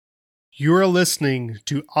You are listening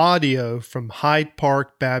to audio from Hyde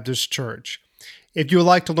Park Baptist Church. If you would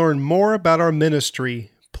like to learn more about our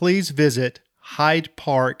ministry, please visit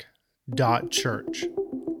hydepark.church.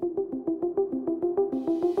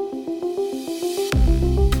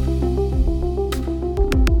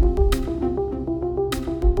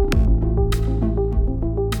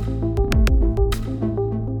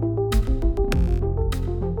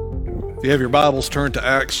 If you have your Bibles, turn to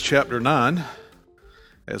Acts chapter 9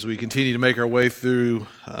 as we continue to make our way through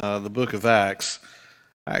the book of Acts.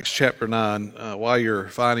 Acts chapter 9. While you're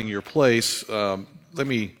finding your place, let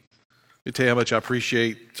me tell you how much I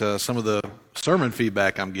appreciate some of the sermon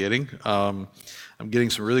feedback I'm getting. I'm getting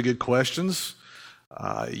some really good questions.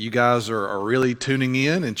 You guys are really tuning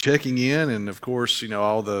in and checking in, and of course,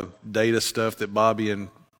 all the data stuff that Bobby and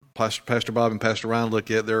Pastor Bob and Pastor Ryan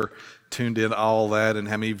look at, they're tuned in to all that and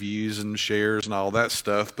how many views and shares and all that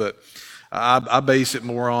stuff. But I base it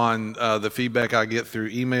more on the feedback I get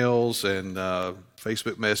through emails and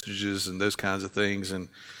Facebook messages and those kinds of things. And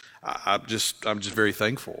I'm just very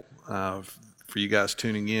thankful for you guys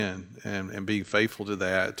tuning in and being faithful to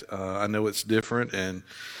that. I know it's different, and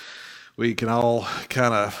we can all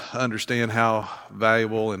kind of understand how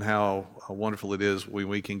valuable and how wonderful it is when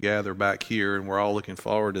we can gather back here, and we're all looking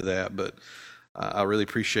forward to that. But I really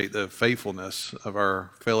appreciate the faithfulness of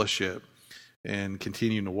our fellowship and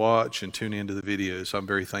continuing to watch and tune into the videos. So I'm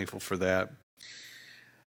very thankful for that.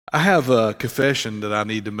 I have a confession that I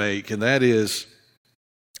need to make, and that is,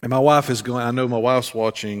 and my wife is going, I know my wife's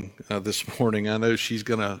watching this morning. I know she's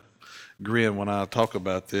going to grin when I talk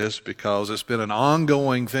about this because it's been an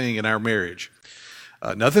ongoing thing in our marriage.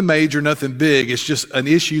 Nothing major, nothing big. It's just an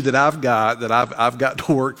issue that I've got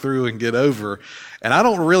to work through and get over. And I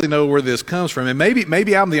don't really know where this comes from. And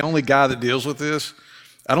maybe I'm the only guy that deals with this.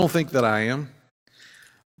 I don't think that I am.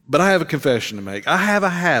 But I have a confession to make. I have a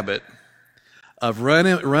habit of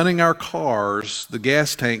running our cars, the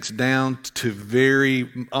gas tanks, down to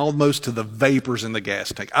almost to the vapors in the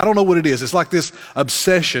gas tank. I don't know what it is. It's like this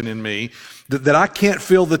obsession in me that I can't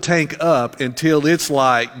fill the tank up until it's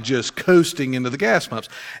like just coasting into the gas pumps.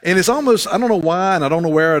 And it's almost, I don't know why, and I don't know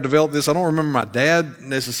where I developed this. I don't remember my dad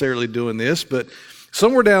necessarily doing this, but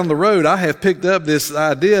somewhere down the road, I have picked up this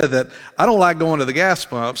idea that I don't like going to the gas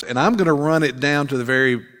pumps, and I'm going to run it down to the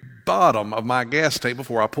very bottom of my gas tank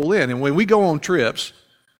before I pull in. And when we go on trips,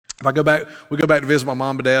 if we go back to visit my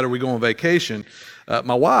mom and dad, or we go on vacation,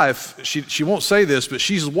 my wife, she won't say this, but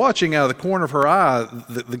she's watching out of the corner of her eye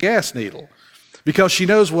the gas needle, because she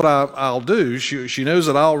knows what I'll do. She knows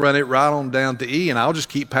that I'll run it right on down to E, and I'll just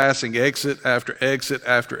keep passing exit after exit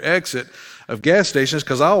after exit of gas stations,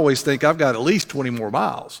 because I always think I've got at least 20 more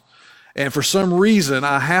miles. And for some reason,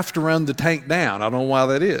 I have to run the tank down. I don't know why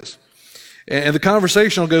that is. And the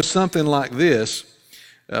conversation will go something like this.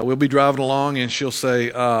 We'll be driving along, and she'll say,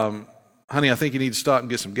 honey, I think you need to stop and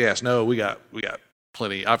get some gas. No, we got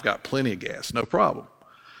plenty. I've got plenty of gas. No problem.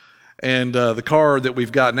 And the car that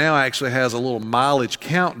we've got now actually has a little mileage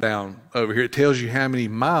countdown over here. It tells you how many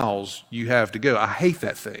miles you have to go. I hate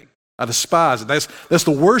that thing. I despise it. That's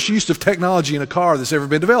the worst use of technology in a car that's ever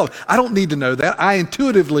been developed. I don't need to know that. I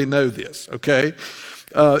intuitively know this, okay?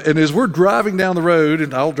 And as we're driving down the road,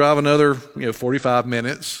 and I'll drive another 45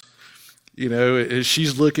 minutes, as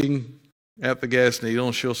she's looking at the gas needle,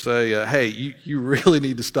 and she'll say, hey, you really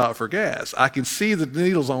need to stop for gas. I can see the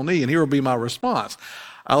needle's on E, and here will be my response.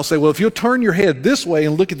 I'll say, well, if you'll turn your head this way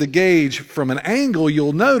and look at the gauge from an angle,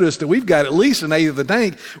 you'll notice that we've got at least an eighth of the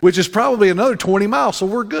tank, which is probably another 20 miles, so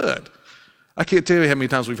we're good. I can't tell you how many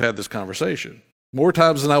times we've had this conversation. More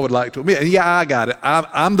times than I would like to admit. And yeah, I got it.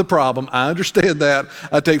 I'm the problem. I understand that.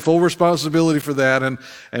 I take full responsibility for that. And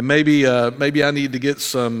maybe I need to get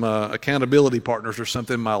some accountability partners or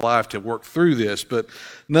something in my life to work through this. But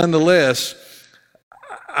nonetheless,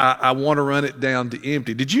 I want to run it down to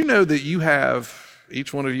empty. Did you know that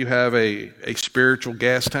each one of you have a spiritual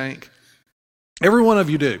gas tank? Every one of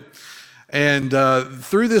you do. And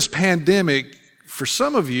through this pandemic, for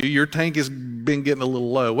some of you, your tank has been getting a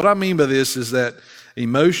little low. What I mean by this is that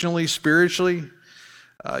emotionally, spiritually,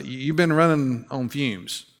 you've been running on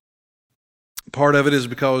fumes. Part of it is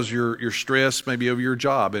because you're stressed maybe over your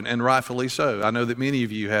job, and rightfully so. I know that many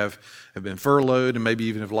of you have been furloughed and maybe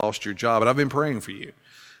even have lost your job, and I've been praying for you,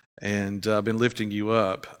 and I've been lifting you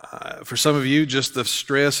up. For some of you, just the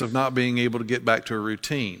stress of not being able to get back to a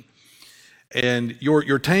routine. And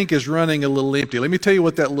your tank is running a little empty. Let me tell you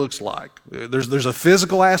what that looks like. There's a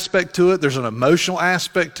physical aspect to it. There's an emotional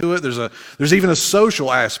aspect to it. There's even a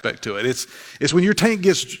social aspect to it. It's when your tank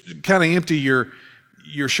gets kind of empty, your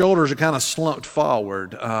shoulders are kind of slumped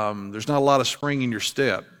forward. There's not a lot of spring in your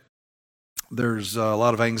step. there's a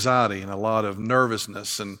lot of anxiety and a lot of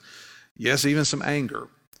nervousness and, yes, even some anger.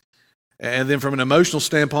 And then from an emotional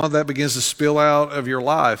standpoint, that begins to spill out of your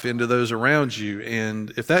life into those around you.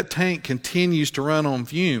 And if that tank continues to run on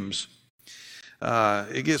fumes,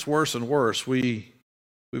 it gets worse and worse. We've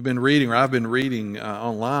been reading, or I've been reading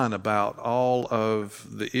online about all of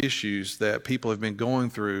the issues that people have been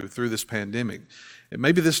going through this pandemic. And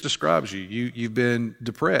maybe this describes you. You've been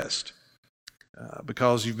depressed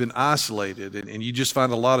because you've been isolated, and you just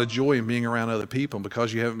find a lot of joy in being around other people. And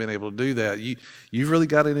because you haven't been able to do that, you've really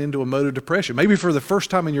gotten into a mode of depression. Maybe for the first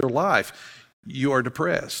time in your life, you are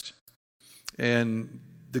depressed. And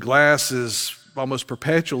the glass is almost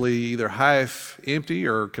perpetually either half empty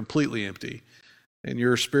or completely empty. And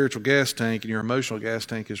your spiritual gas tank and your emotional gas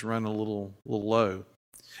tank is running a little low.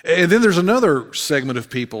 And then there's another segment of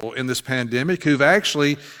people in this pandemic who've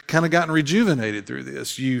actually kind of gotten rejuvenated through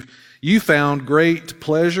this. You found great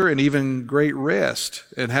pleasure and even great rest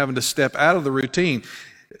in having to step out of the routine.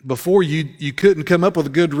 Before you couldn't come up with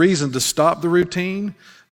a good reason to stop the routine,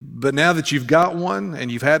 but now that you've got one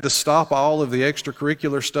and you've had to stop all of the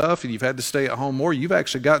extracurricular stuff and you've had to stay at home more, you've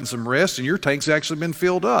actually gotten some rest and your tank's actually been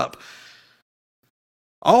filled up.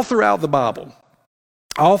 All throughout the Bible,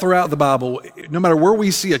 no matter where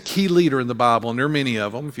we see a key leader in the Bible, and there are many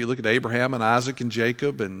of them, if you look at Abraham and Isaac and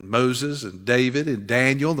Jacob and Moses and David and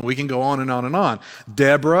Daniel, then we can go on and on and on.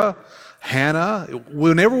 Deborah, Hannah,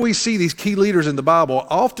 whenever we see these key leaders in the Bible,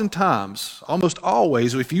 oftentimes, almost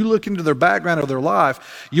always, if you look into their background or their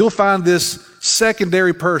life, you'll find this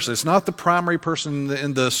secondary person. It's not the primary person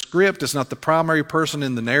in the script, it's not the primary person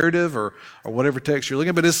in the narrative or whatever text you're looking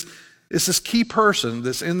at, but it's this key person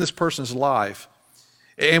that's in this person's life.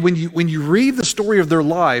 And when you read the story of their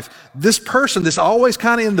life, this person that's always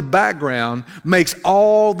kind of in the background makes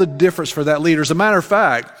all the difference for that leader. As a matter of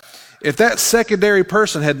fact, if that secondary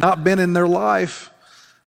person had not been in their life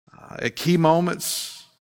at key moments,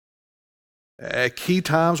 at key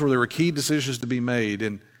times where there were key decisions to be made,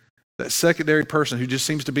 and that secondary person who just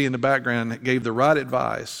seems to be in the background gave the right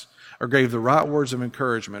advice, or gave the right words of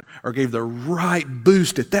encouragement, or gave the right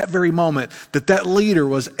boost at that very moment, that leader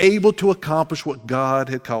was able to accomplish what God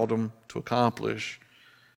had called them to accomplish.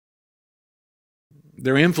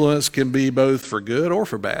 Their influence can be both for good or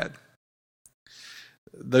for bad.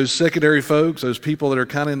 Those secondary folks, those people that are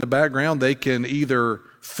kind of in the background, they can either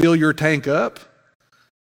fill your tank up,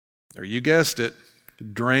 or you guessed it,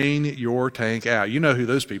 drain your tank out. You know who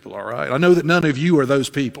those people are, right? I know that none of you are those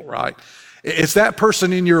people, right? It's that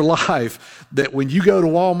person in your life that when you go to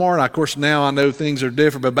Walmart, of course now I know things are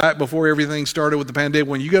different, but back before everything started with the pandemic,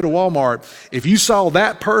 when you go to Walmart, if you saw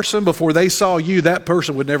that person before they saw you, that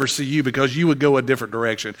person would never see you because you would go a different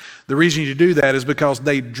direction. The reason you do that is because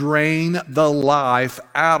they drain the life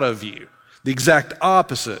out of you. The exact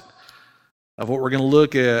opposite of what we're going to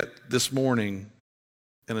look at this morning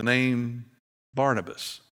in the name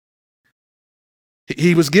Barnabas.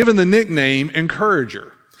 He was given the nickname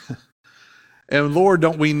Encourager. And Lord,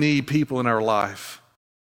 don't we need people in our life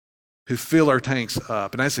who fill our tanks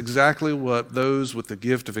up? And that's exactly what those with the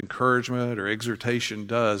gift of encouragement or exhortation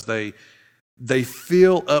does. They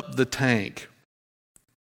fill up the tank.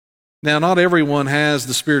 Now, not everyone has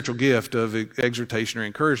the spiritual gift of exhortation or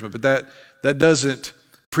encouragement, but that doesn't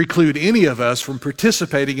preclude any of us from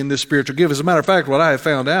participating in this spiritual gift. As a matter of fact, what I have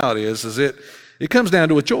found out is it comes down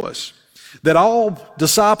to a choice. That all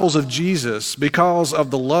disciples of Jesus, because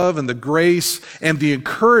of the love and the grace and the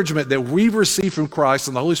encouragement that we've received from Christ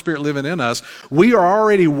and the Holy Spirit living in us, we are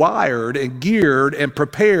already wired and geared and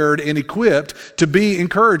prepared and equipped to be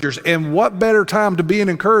encouragers. And what better time to be an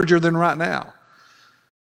encourager than right now?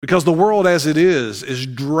 Because the world as it is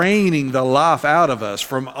draining the life out of us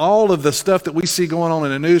from all of the stuff that we see going on in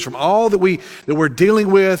the news, from all that we're dealing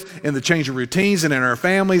with in the change of routines and in our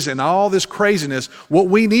families and all this craziness. What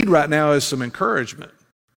we need right now is some encouragement.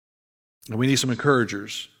 And we need some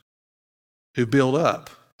encouragers who build up,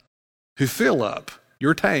 who fill up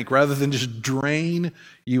your tank rather than just drain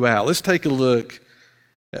you out. Let's take a look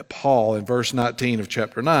at Paul in verse 19 of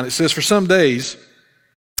chapter 9. It says, "For some days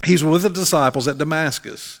he's with the disciples at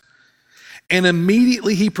Damascus. And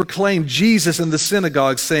immediately he proclaimed Jesus in the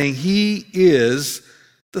synagogue, saying, 'He is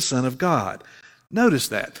the Son of God.'" Notice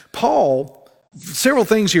that. Paul, several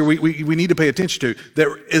things here we need to pay attention to. That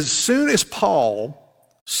as soon as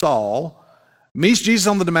Saul, meets Jesus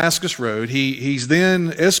on the Damascus Road, he's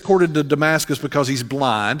then escorted to Damascus because he's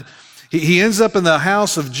blind. He ends up in the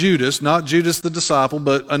house of Judas, not Judas the disciple,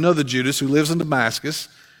 but another Judas who lives in Damascus.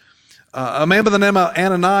 A man by the name of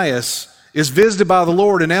Ananias is visited by the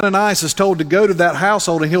Lord, and Ananias is told to go to that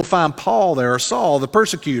household and he'll find Paul there, or Saul, the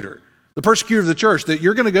persecutor. the persecutor of the church, that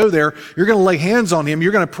you're going to go there, you're going to lay hands on him,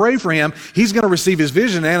 you're going to pray for him, he's going to receive his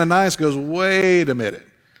vision. Ananias goes, wait a minute.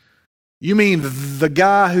 You mean the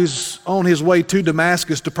guy who's on his way to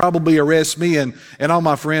Damascus to probably arrest me and all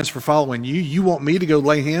my friends for following you? You want me to go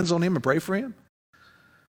lay hands on him and pray for him?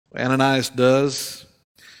 Ananias does.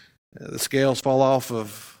 The scales fall off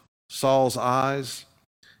of Saul's eyes.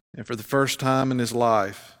 And for the first time in his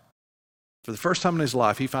life,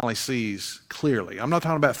 he finally sees clearly. I'm not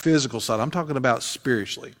talking about physical sight. I'm talking about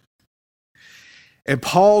spiritually. And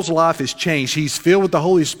Paul's life has changed. He's filled with the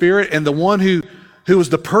Holy Spirit, and the one who was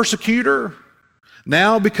the persecutor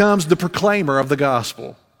now becomes the proclaimer of the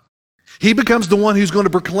gospel. He becomes the one who's going to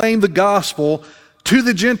proclaim the gospel to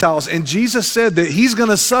the Gentiles. And Jesus said that he's going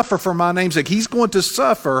to suffer for my name's sake. He's going to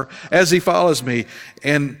suffer as he follows me.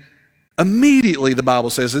 And immediately, the Bible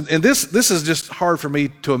says, and this is just hard for me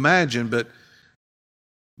to imagine,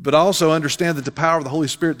 but also understand that the power of the Holy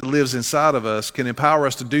Spirit that lives inside of us can empower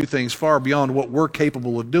us to do things far beyond what we're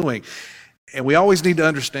capable of doing. And we always need to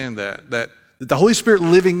understand that the Holy Spirit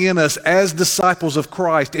living in us as disciples of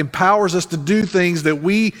Christ empowers us to do things that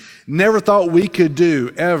we never thought we could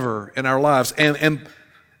do ever in our lives. And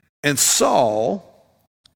Saul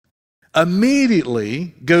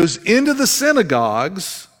immediately goes into the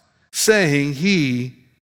synagogues saying he,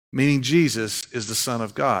 meaning Jesus, is the Son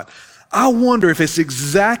of God. I wonder if it's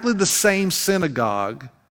exactly the same synagogue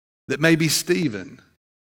that maybe Stephen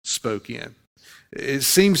spoke in. It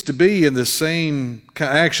seems to be in the same,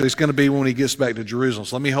 actually it's going to be when he gets back to Jerusalem,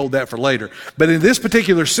 so let me hold that for later. But in this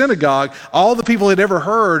particular synagogue, all the people had ever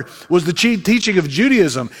heard was the teaching of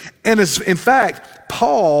Judaism. And in fact,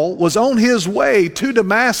 Paul was on his way to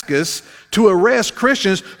Damascus to arrest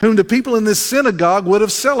Christians whom the people in this synagogue would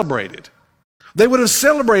have celebrated. They would have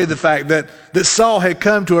celebrated the fact that Saul had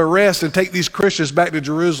come to arrest and take these Christians back to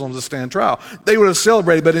Jerusalem to stand trial. They would have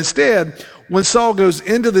celebrated, but instead, when Saul goes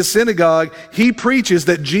into the synagogue, he preaches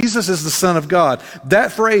that Jesus is the Son of God.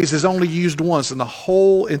 That phrase is only used once in the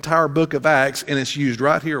whole entire book of Acts, and it's used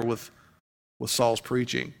right here with Saul's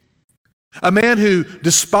preaching. A man who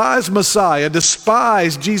despised Messiah,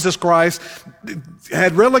 despised Jesus Christ,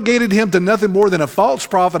 had relegated him to nothing more than a false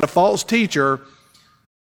prophet, a false teacher,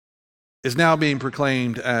 is now being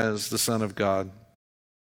proclaimed as the Son of God.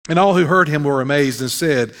 And all who heard him were amazed and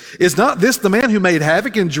said, is not this the man who made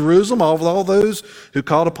havoc in Jerusalem of all those who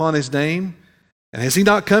called upon his name? And has he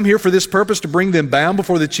not come here for this purpose, to bring them bound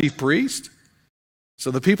before the chief priest?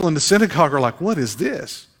 So the people in the synagogue are like, what is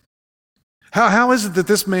this? How is it that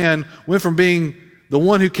this man went from being the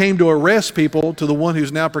one who came to arrest people to the one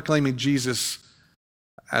who's now proclaiming Jesus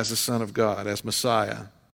as the Son of God, as Messiah?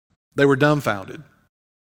 They were dumbfounded.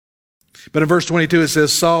 But in verse 22 it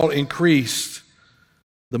says, Saul increased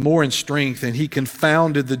the more in strength, and he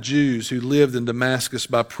confounded the Jews who lived in Damascus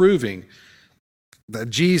by proving that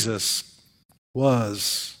Jesus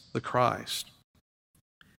was the Christ.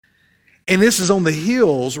 And this is on the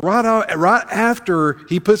heels, right after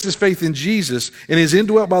he puts his faith in Jesus and is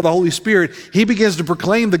indwelt by the Holy Spirit, he begins to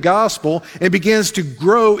proclaim the gospel and begins to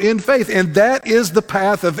grow in faith. And that is the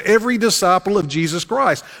path of every disciple of Jesus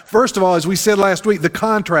Christ. First of all, as we said last week, the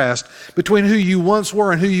contrast between who you once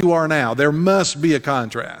were and who you are now. There must be a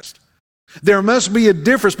contrast. There must be a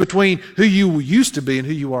difference between who you used to be and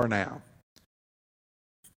who you are now.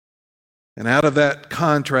 And out of that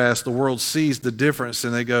contrast, the world sees the difference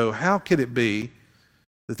and they go, how could it be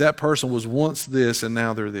that that person was once this and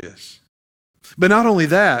now they're this? But not only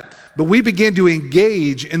that, but we begin to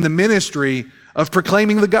engage in the ministry of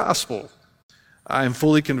proclaiming the gospel. I am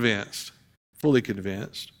fully convinced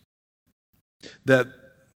that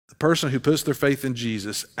the person who puts their faith in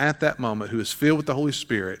Jesus at that moment, who is filled with the Holy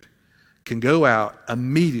Spirit, can go out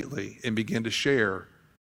immediately and begin to share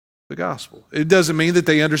the gospel. It doesn't mean that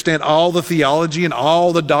they understand all the theology and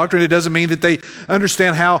all the doctrine. It doesn't mean that they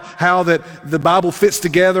understand how that the Bible fits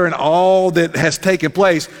together and all that has taken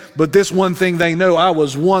place. But this one thing they know: I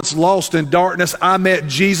was once lost in darkness. I met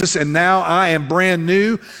Jesus and now I am brand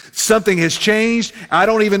new. Something has changed. I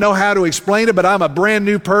don't even know how to explain it, but I'm a brand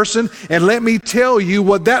new person. And let me tell you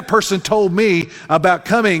what that person told me about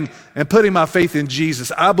coming and putting my faith in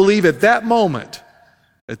Jesus. I believe at that moment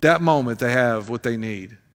they have what they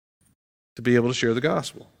need to be able to share the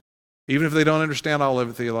gospel, even if they don't understand all of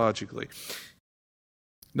it theologically.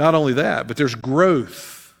 Not only that, but there's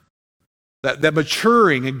growth, that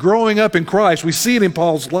maturing and growing up in Christ. We see it in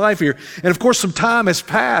Paul's life here. And of course, some time has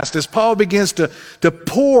passed as Paul begins to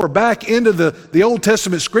pour back into the Old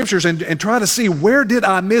Testament scriptures and try to see, where did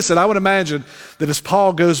I miss it? I would imagine that as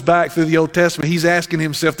Paul goes back through the Old Testament, he's asking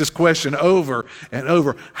himself this question over and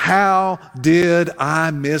over: how did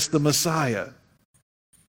I miss the Messiah?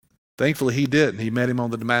 Thankfully, he didn't. He met him on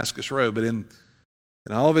the Damascus Road. But in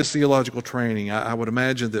all of his theological training, I would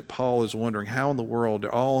imagine that Paul is wondering, how in the world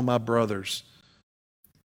are all of my brothers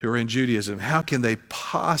who are in Judaism, how can they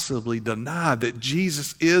possibly deny that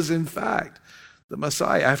Jesus is, in fact, the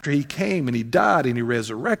Messiah after he came and he died and he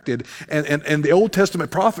resurrected? And the Old Testament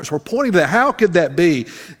prophets were pointing to that. How could that be?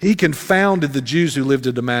 He confounded the Jews who lived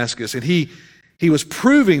in Damascus, and he was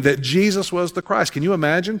proving that Jesus was the Christ. Can you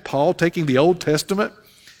imagine Paul taking the Old Testament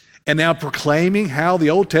and now proclaiming how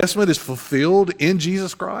the Old Testament is fulfilled in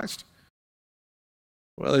Jesus Christ?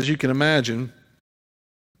 Well, as you can imagine,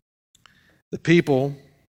 the people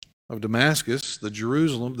of Damascus, the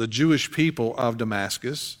Jewish people of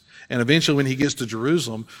Damascus, and eventually when he gets to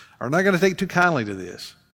Jerusalem, are not going to take too kindly to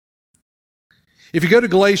this. If you go to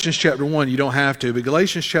Galatians chapter 1, you don't have to, but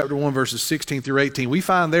Galatians chapter 1, verses 16 through 18, we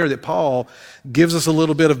find there that Paul gives us a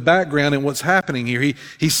little bit of background in what's happening here.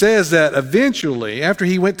 He says that eventually, after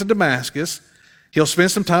he went to Damascus, he'll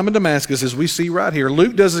spend some time in Damascus, as we see right here.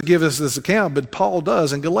 Luke doesn't give us this account, but Paul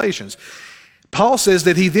does in Galatians. Paul says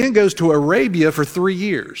that he then goes to Arabia for 3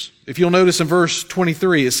 years. If you'll notice in verse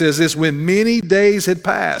 23, it says this, when many days had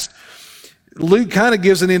passed. Luke kind of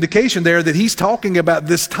gives an indication there that he's talking about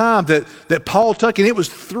this time that Paul took, and it was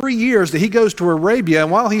 3 years that he goes to Arabia,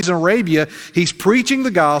 and while he's in Arabia, he's preaching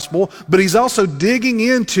the gospel, but he's also digging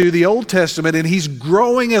into the Old Testament, and he's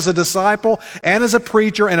growing as a disciple and as a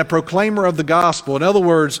preacher and a proclaimer of the gospel. In other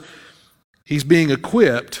words, he's being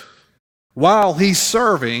equipped while he's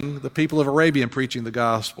serving the people of Arabia and preaching the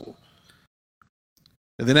gospel.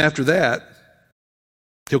 And then after that,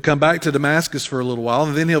 he'll come back to Damascus for a little while,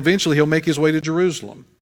 and then he'll make his way to Jerusalem.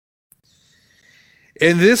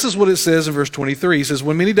 And this is what it says in verse 23. He says,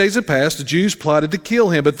 when many days had passed, the Jews plotted to kill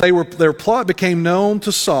him, but their plot became known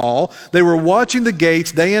to Saul. They were watching the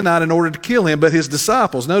gates day and night in order to kill him, but his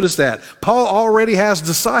disciples, notice that, Paul already has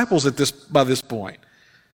disciples by this point.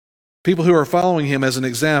 People who are following him as an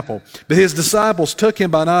example. But his disciples took him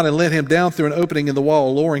by night and let him down through an opening in the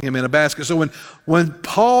wall, lowering him in a basket. So when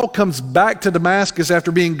Paul comes back to Damascus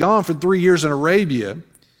after being gone for 3 years in Arabia,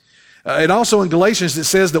 and also in Galatians it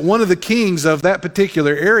says that one of the kings of that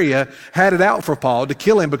particular area had it out for Paul to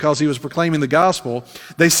kill him because he was proclaiming the gospel.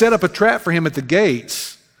 They set up a trap for him at the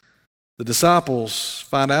gates. The disciples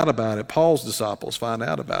find out about it. Paul's disciples find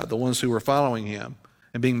out about it, the ones who were following him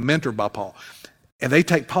and being mentored by Paul. And they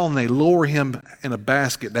take Paul and they lower him in a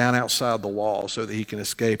basket down outside the wall so that he can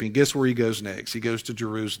escape. And guess where he goes next? He goes to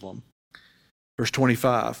Jerusalem. Verse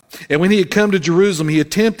 25. And when he had come to Jerusalem, he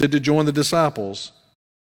attempted to join the disciples.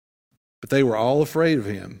 But they were all afraid of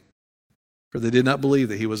him, for they did not believe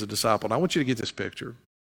that he was a disciple. And I want you to get this picture.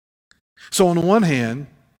 So on the one hand,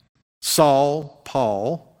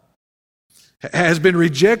 Paul, has been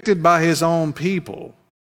rejected by his own people.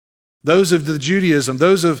 Those of the Judaism,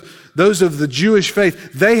 those of the Jewish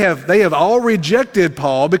faith, they have all rejected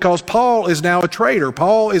Paul because Paul is now a traitor.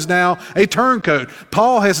 Paul is now a turncoat.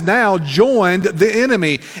 Paul has now joined the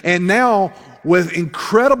enemy. And now, with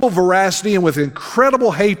incredible veracity and with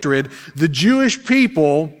incredible hatred, the Jewish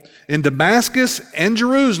people in Damascus and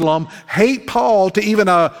Jerusalem hate Paul to even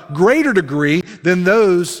a greater degree than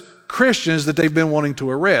those Christians that they've been wanting to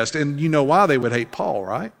arrest. And you know why they would hate Paul,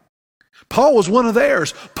 right? Paul was one of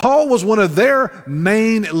theirs. Paul was one of their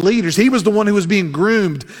main leaders. He was the one who was being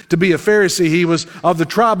groomed to be a Pharisee. He was of the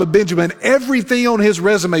tribe of Benjamin. Everything on his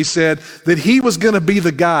resume said that he was going to be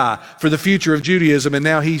the guy for the future of Judaism, and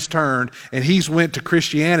now he's turned and he's went to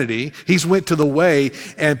Christianity. He's went to the way,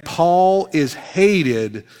 and Paul is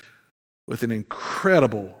hated with an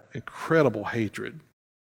incredible hatred.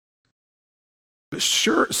 But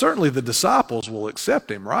certainly the disciples will accept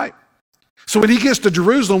him, right? So when he gets to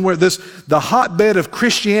Jerusalem, where the hotbed of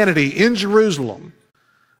Christianity in Jerusalem,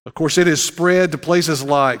 of course it has spread to places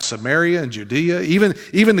like Samaria and Judea,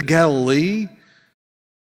 even to Galilee,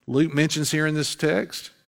 Luke mentions here in this text.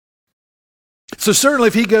 So certainly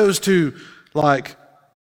if he goes to like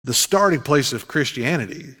the starting place of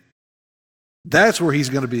Christianity, that's where he's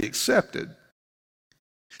going to be accepted.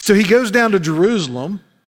 So he goes down to Jerusalem.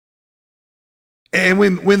 And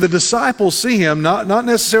when the disciples see him, not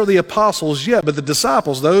necessarily the apostles yet, but the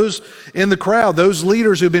disciples, those in the crowd, those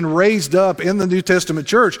leaders who've been raised up in the New Testament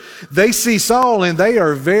church, they see Saul and they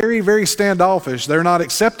are very, very standoffish. They're not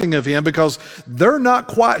accepting of him because they're not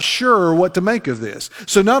quite sure what to make of this.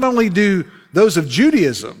 So not only do those of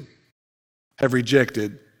Judaism have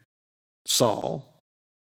rejected Saul,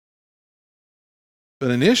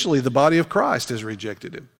 but initially the body of Christ has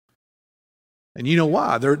rejected him. And you know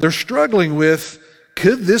why? They're struggling with,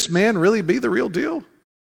 could this man really be the real deal?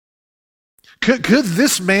 Could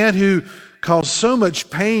this man who caused so much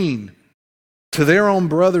pain to their own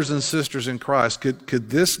brothers and sisters in Christ, could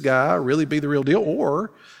this guy really be the real deal?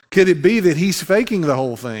 Or could it be that he's faking the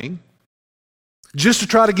whole thing just to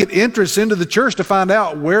try to get entrance into the church to find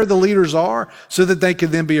out where the leaders are so that they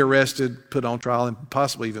could then be arrested, put on trial, and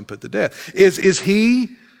possibly even put to death? Is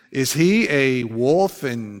he a wolf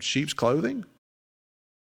in sheep's clothing?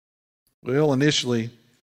 Well, initially,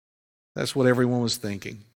 that's what everyone was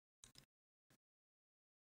thinking.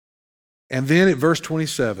 And then at verse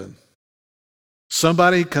 27,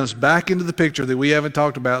 somebody comes back into the picture that we haven't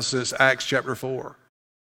talked about since Acts chapter 4.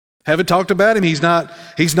 Haven't talked about him. He's not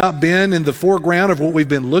been in the foreground of what we've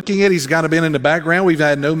been looking at. He's kind of been in the background. We've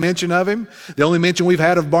had no mention of him. The only mention we've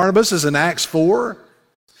had of Barnabas is in Acts 4.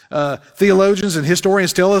 Theologians and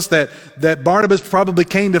historians tell us that Barnabas probably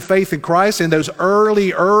came to faith in Christ in those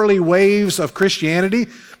early waves of Christianity,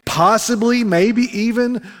 possibly, maybe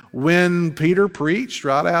even when Peter preached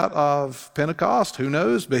right out of Pentecost. Who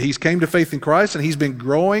knows? But he's came to faith in Christ, and he's been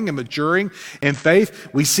growing and maturing in faith.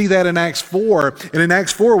 We see that in Acts 4. And in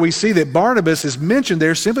Acts 4, we see that Barnabas is mentioned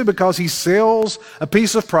there simply because he sells a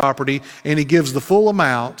piece of property and he gives the full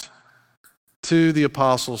amount to the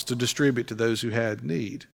apostles to distribute to those who had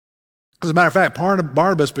need. As a matter of fact,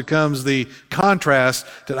 Barnabas becomes the contrast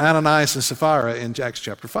to Ananias and Sapphira in Acts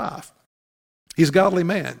chapter 5. He's a godly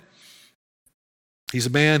man. He's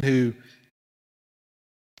a man who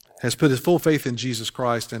has put his full faith in Jesus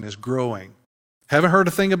Christ and is growing. Haven't heard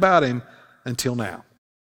a thing about him until now.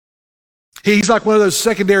 He's like one of those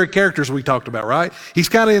secondary characters we talked about, right? He's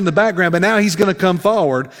kind of in the background, but now he's going to come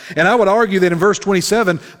forward. And I would argue that in verse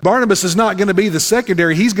 27, Barnabas is not going to be the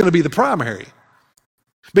secondary, he's going to be the primary.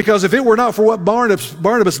 Because if it were not for what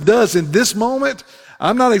Barnabas does in this moment,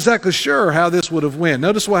 I'm not exactly sure how this would have went.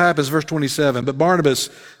 Notice what happens, verse 27. But Barnabas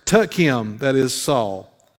took him, that is Saul,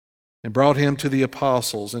 and brought him to the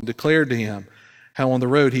apostles and declared to him how on the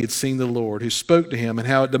road he had seen the Lord, who spoke to him, and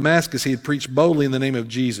how at Damascus he had preached boldly in the name of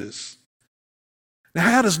Jesus.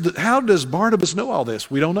 Now, how does Barnabas know all this?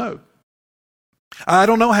 We don't know. I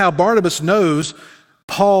don't know how Barnabas knows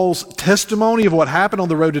Paul's testimony of what happened on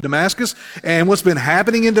the road to Damascus and what's been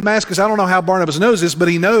happening in Damascus. I don't know how Barnabas knows this, but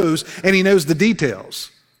he knows, and he knows the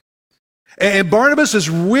details. And Barnabas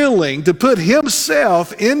is willing to put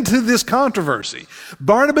himself into this controversy.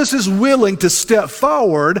 Barnabas is willing to step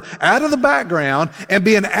forward out of the background and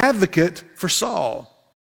be an advocate for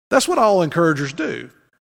Saul. That's what all encouragers do.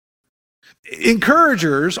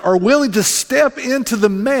 Encouragers are willing to step into the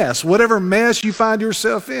mess, whatever mess you find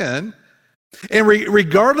yourself in, and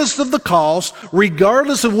regardless of the cost,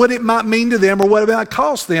 regardless of what it might mean to them or what it might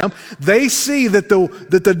cost them, they see that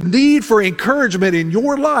the need for encouragement in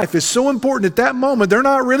your life is so important at that moment. They're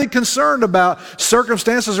not really concerned about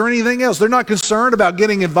circumstances or anything else. They're not concerned about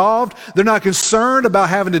getting involved. They're not concerned about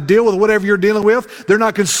having to deal with whatever you're dealing with. They're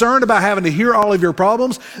not concerned about having to hear all of your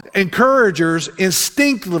problems. Encouragers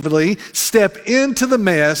instinctively step into the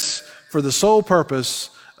mess for the sole purpose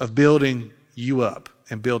of building you up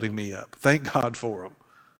and building me up. Thank God for them.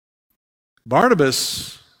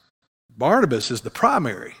 Barnabas is the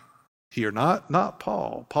primary here, not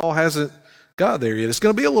Paul. Paul hasn't got there yet. It's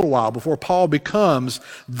going to be a little while before Paul becomes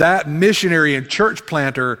that missionary and church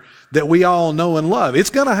planter that we all know and love. It's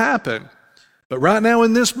going to happen. But right now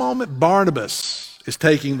in this moment, Barnabas is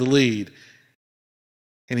taking the lead.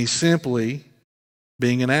 And he's simply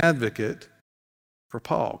being an advocate for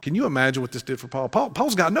Paul. Can you imagine what this did for Paul?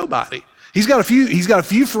 Paul's got nobody. He's got a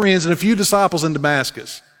few friends and a few disciples in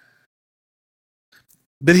Damascus.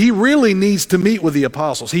 But he really needs to meet with the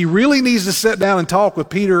apostles. He really needs to sit down and talk with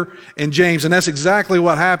Peter and James. And that's exactly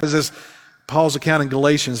what happens, as Paul's account in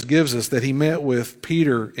Galatians gives us, that he met with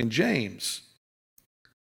Peter and James.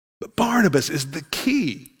 But Barnabas is the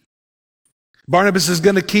key. Barnabas is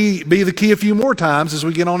going to be the key a few more times as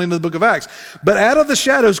we get on into the book of Acts. But out of the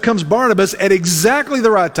shadows comes Barnabas at exactly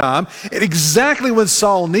the right time, at exactly when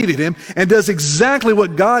Saul needed him, and does exactly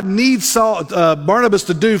what God needs Barnabas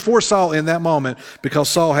to do for Saul in that moment, because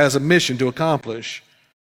Saul has a mission to accomplish.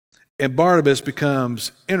 And Barnabas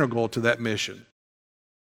becomes integral to that mission.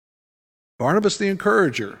 Barnabas the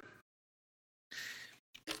encourager.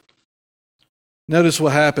 Notice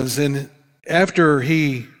what happens. And after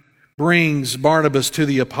he brings Barnabas to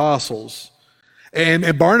the apostles,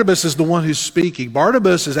 and Barnabas is the one who's speaking.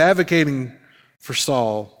 Barnabas is advocating for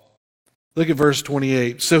Saul. Look at verse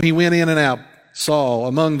 28. So he went in and out, Saul,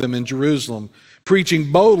 among them in Jerusalem,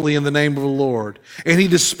 preaching boldly in the name of the Lord. And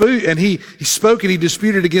he spoke and he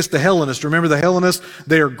disputed against the Hellenists. Remember the Hellenists?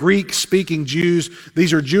 They are Greek-speaking Jews.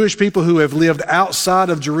 These are Jewish people who have lived outside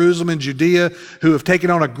of Jerusalem and Judea, who have taken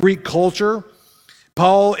on a Greek culture.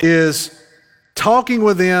 Paul is talking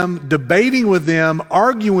with them, debating with them,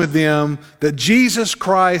 arguing with them that Jesus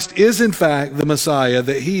Christ is in fact the Messiah,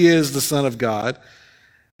 that he is the Son of God.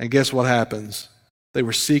 And guess what happens? They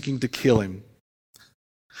were seeking to kill him.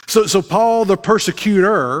 So Paul, the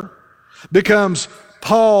persecutor, becomes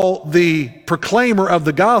Paul, the proclaimer of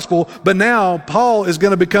the gospel, but now Paul is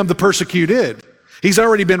going to become the persecuted. He's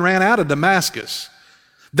already been ran out of Damascus.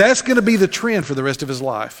 That's going to be the trend for the rest of his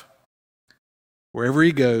life. Wherever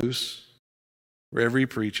he goes, wherever he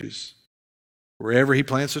preaches, wherever he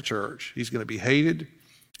plants a church, he's going to be hated,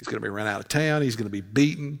 he's going to be run out of town, he's going to be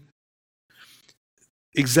beaten.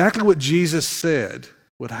 Exactly what Jesus said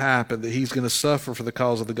would happen, that he's going to suffer for the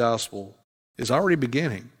cause of the gospel, is already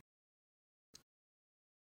beginning.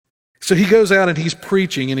 So he goes out and he's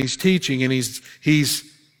preaching and he's teaching and he's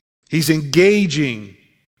engaging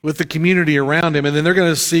with the community around him, and then they're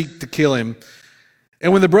going to seek to kill him.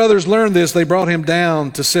 And when the brothers learned this, they brought him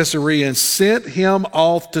down to Caesarea and sent him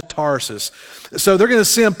off to Tarsus. So they're going to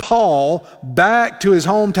send Paul back to his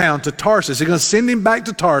hometown, to Tarsus. They're going to send him back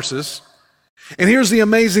to Tarsus. And here's the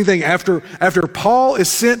amazing thing. After Paul is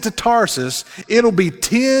sent to Tarsus, it'll be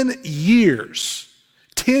 10 years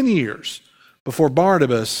before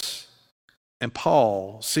Barnabas and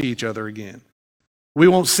Paul see each other again. We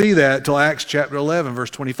won't see that till Acts chapter 11, verse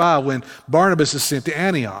 25, when Barnabas is sent to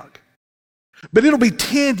Antioch. But it'll be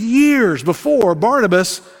 10 years before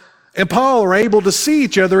Barnabas and Paul are able to see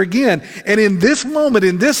each other again. And in this moment,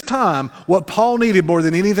 in this time, what Paul needed more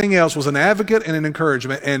than anything else was an advocate and an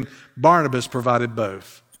encouragement, and Barnabas provided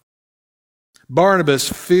both. Barnabas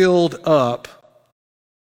filled up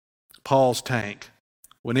Paul's tank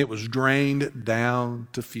when it was drained down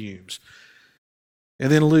to fumes.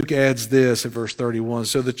 And then Luke adds this in verse 31.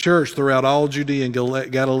 So the church throughout all Judea and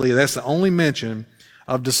Galilee, that's the only mention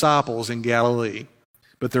of disciples in Galilee,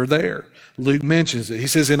 but they're there. Luke mentions it. He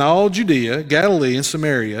says, in all Judea, Galilee, and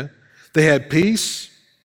Samaria, they had peace,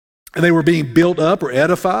 and they were being built up or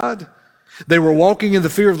edified. They were walking in the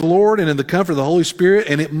fear of the Lord and in the comfort of the Holy Spirit,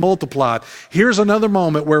 and it multiplied. Here's another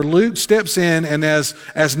moment where Luke steps in and as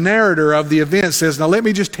narrator of the event says, now let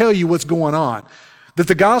me just tell you what's going on. That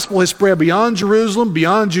the gospel has spread beyond Jerusalem,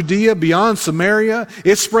 beyond Judea, beyond Samaria.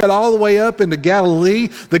 It's spread all the way up into Galilee.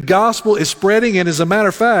 The gospel is spreading, and as a matter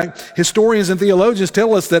of fact, historians and theologians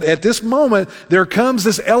tell us that at this moment, there comes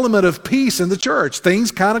this element of peace in the church.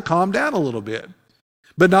 Things kind of calm down a little bit.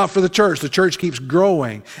 But not for the church. The church keeps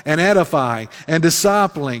growing and edifying and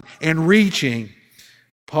discipling and reaching.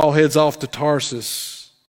 Paul heads off to Tarsus.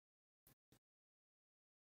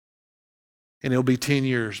 And it'll be 10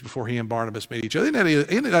 years before he and Barnabas meet each other.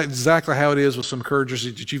 Isn't that exactly how it is with some encouragers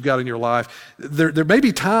that you've got in your life? There may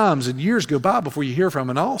be times and years go by before you hear from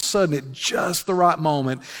them, and all of a sudden, at just the right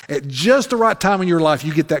moment, at just the right time in your life,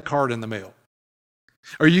 you get that card in the mail.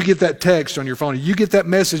 Or you get that text on your phone, or you get that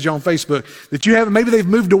message on Facebook that you haven't, maybe they've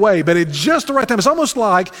moved away, but at just the right time. It's almost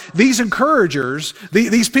like these encouragers,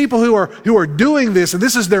 these people who are doing this, and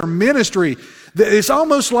this is their ministry, it's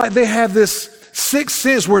almost like they have this sixth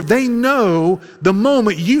sense where they know the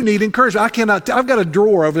moment you need encouragement. I've got a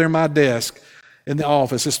drawer over there in my desk in the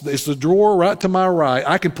office. It's the drawer right to my right.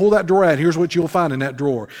 I can pull that drawer out. Here's what you'll find in that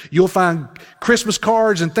drawer. You'll find Christmas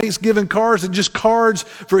cards and Thanksgiving cards and just cards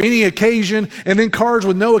for any occasion, and then cards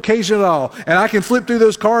with no occasion at all. And I can flip through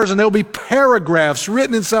those cards, and there'll be paragraphs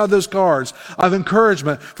written inside those cards of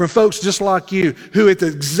encouragement from folks just like you, who at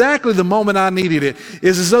exactly the moment I needed it,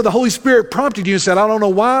 is as though the Holy Spirit prompted you and said, I don't know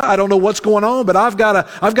why, I don't know what's going on, but I've got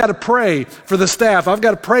to pray for the staff. I've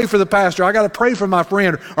got to pray for the pastor. I've got to pray for my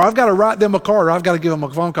friend, or I've got to write them a card, or I've got to give them a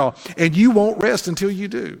phone call. And you won't rest until you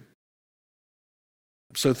do.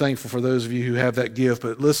 I'm so thankful for those of you who have that gift.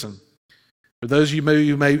 But listen, for those of you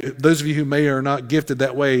who may or are not gifted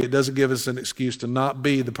that way, it doesn't give us an excuse to not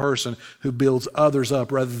be the person who builds others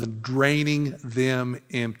up rather than draining them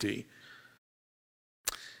empty.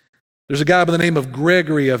 There's a guy by the name of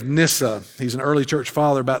Gregory of Nyssa. He's an early church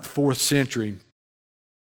father about the 4th century.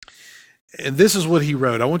 And this is what he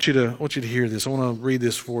wrote. I want you to hear this. I want to read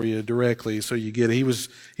this for you directly so you get it. He was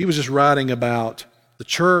just writing about the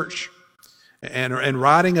church and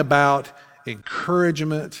writing about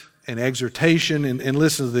encouragement and exhortation. And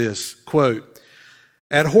listen to this, quote,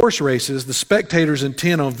 at horse races, the spectators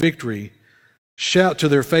intent on victory shout to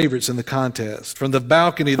their favorites in the contest. From the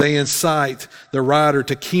balcony, they incite the rider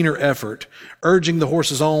to keener effort, urging the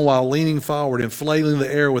horses on while leaning forward and flailing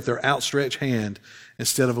the air with their outstretched hand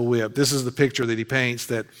instead of a whip. This is the picture that he paints,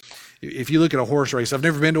 that if you look at a horse race, I've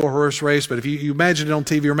never been to a horse race, but if you imagine it on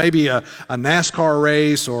TV, or maybe a NASCAR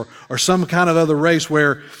race or some kind of other race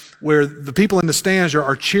where where the people in the stands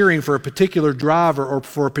are cheering for a particular driver or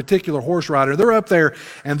for a particular horse rider. They're up there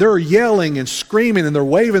and they're yelling and screaming and they're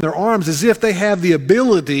waving their arms as if they have the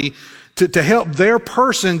ability to help their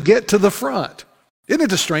person get to the front. Isn't it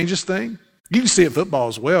the strangest thing? You can see it in football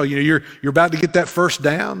as well. You know, you're about to get that first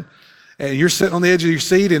down, and you're sitting on the edge of your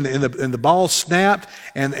seat, and the ball snapped,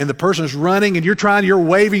 and the person's running, and you're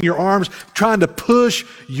waving your arms, trying to push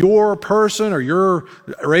your person or your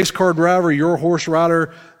race car driver, your horse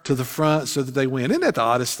rider to the front so that they win. Isn't that the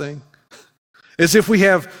oddest thing? As if we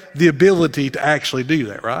have the ability to actually do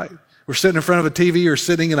that, right? We're sitting in front of a TV or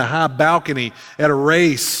sitting in a high balcony at a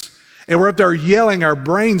race, and we're up there yelling our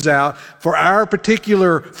brains out for our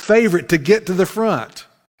particular favorite to get to the front.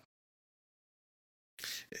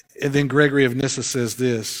 And then Gregory of Nyssa says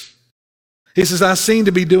this. He says, I seem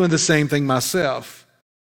to be doing the same thing myself.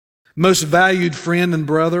 Most valued friend and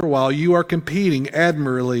brother, while you are competing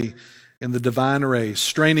admirably in the divine race,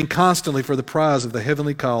 straining constantly for the prize of the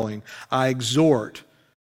heavenly calling, I exhort,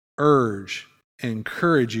 urge, and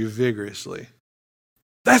encourage you vigorously.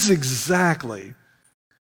 That's exactly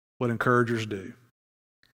what encouragers do.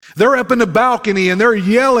 They're up in the balcony and they're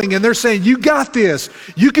yelling and they're saying, you got this.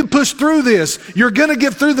 You can push through this. You're going to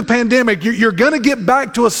get through the pandemic. You're going to get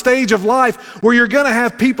back to a stage of life where you're going to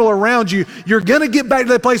have people around you. You're going to get back to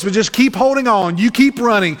that place, but just keep holding on. You keep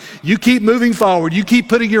running. You keep moving forward. You keep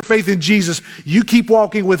putting your faith in Jesus. You keep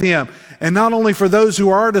walking with Him. And not only for those who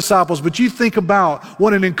are disciples, but you think about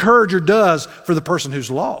what an encourager does for the person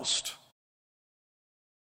who's lost,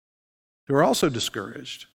 who are also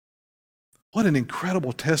discouraged. What an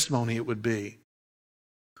incredible testimony it would be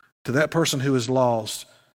to that person who is lost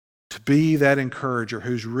to be that encourager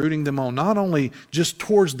who's rooting them on, not only just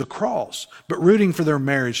towards the cross, but rooting for their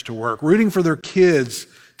marriage to work, rooting for their kids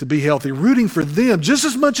to be healthy, rooting for them just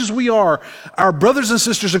as much as we are our brothers and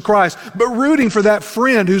sisters in Christ, but rooting for that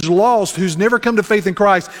friend who's lost, who's never come to faith in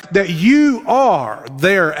Christ, that you are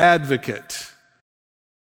their advocate,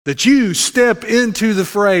 that you step into the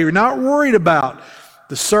fray. You're not worried about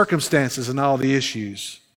the circumstances and all the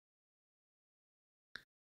issues,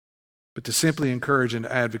 but to simply encourage and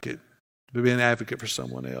advocate, to be an advocate for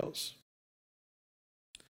someone else.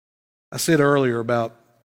 I said earlier about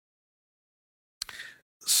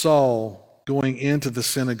Saul going into the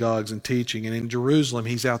synagogues and teaching, and in Jerusalem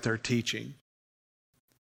he's out there teaching.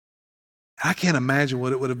 I can't imagine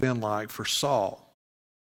what it would have been like for Saul,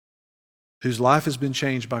 whose life has been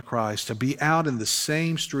changed by Christ, to be out in the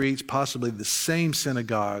same streets, possibly the same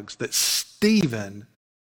synagogues that Stephen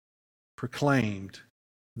proclaimed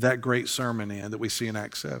that great sermon in that we see in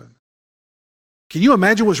Acts 7. Can you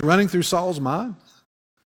imagine what's running through Saul's mind?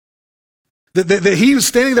 That he was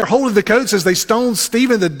standing there holding the coats as they stoned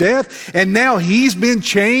Stephen to death, and now he's been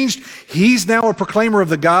changed. He's now a proclaimer of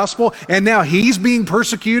the gospel, and now he's being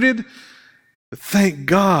persecuted. But thank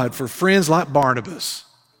God for friends like Barnabas,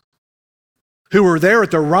 who were there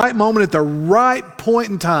at the right moment, at the right point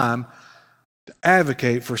in time, to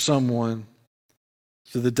advocate for someone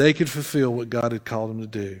so that they could fulfill what God had called them to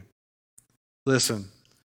do. Listen,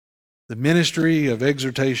 the ministry of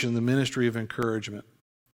exhortation, the ministry of encouragement,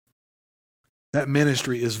 that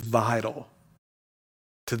ministry is vital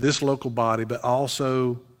to this local body, but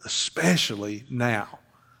also, especially now,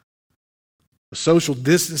 with social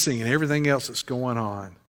distancing and everything else that's going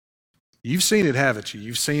on. You've seen it, haven't you?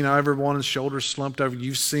 You've seen everyone's shoulders slumped over.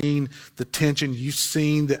 You've seen the tension. You've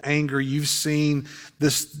seen the anger. You've seen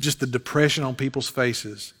this, just the depression on people's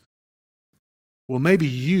faces. Well, maybe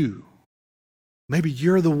you're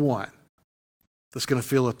the one that's going to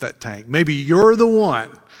fill up that tank. Maybe you're the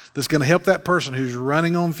one that's going to help that person who's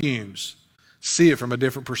running on fumes see it from a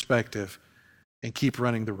different perspective and keep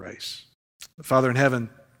running the race. Father in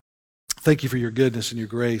heaven, thank you for your goodness and your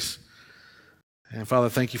grace. And Father,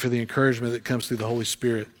 thank you for the encouragement that comes through the Holy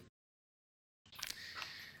Spirit.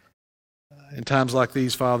 In times like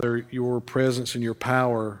these, Father, your presence and your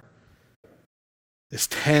power is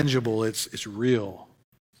tangible, it's real.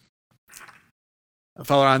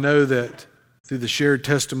 Father, I know that through the shared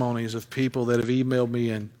testimonies of people that have emailed me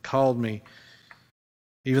and called me,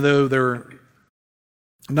 even though they're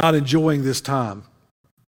not enjoying this time,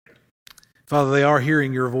 Father, they are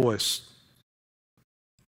hearing your voice,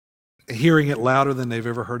 hearing it louder than they've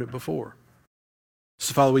ever heard it before.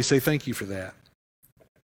 So, Father, we say thank you for that.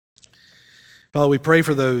 Father, we pray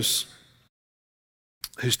for those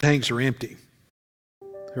whose tanks are empty,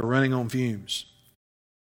 who are running on fumes.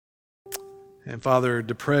 And Father,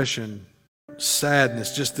 depression,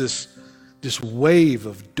 sadness, just this wave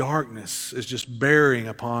of darkness is just bearing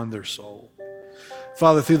upon their soul.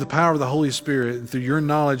 Father, through the power of the Holy Spirit and through your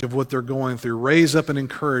knowledge of what they're going through, raise up an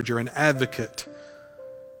encourager, an advocate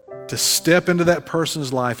to step into that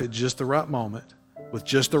person's life at just the right moment, with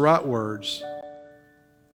just the right words,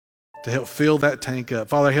 to help fill that tank up.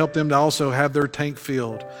 Father, help them to also have their tank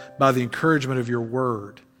filled by the encouragement of your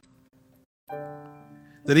word.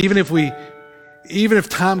 That even if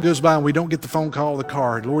time goes by and we don't get the phone call or the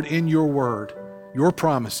card, Lord, in your word, your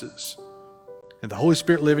promises, and the Holy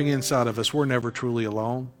Spirit living inside of us, we're never truly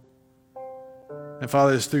alone. And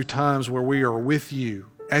Father, it's through times where we are with you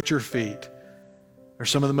at your feet, are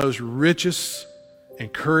some of the most richest,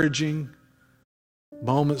 encouraging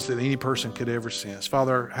moments that any person could ever sense.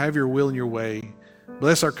 Father, have your will and your way.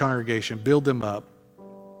 Bless our congregation. Build them up.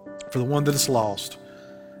 For the one that is lost,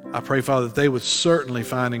 I pray, Father, that they would certainly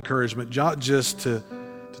find encouragement, not just to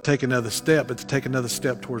take another step, but to take another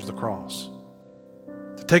step towards the cross,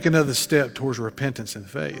 to take another step towards repentance and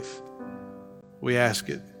faith. We ask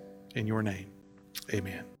it in your name.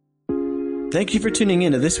 Amen. Thank you for tuning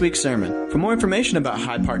in to this week's sermon. For more information about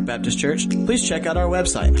Hyde Park Baptist Church, please check out our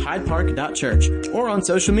website, hydepark.church, or on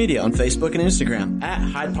social media on Facebook and Instagram at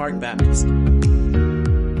Hyde Park Baptist.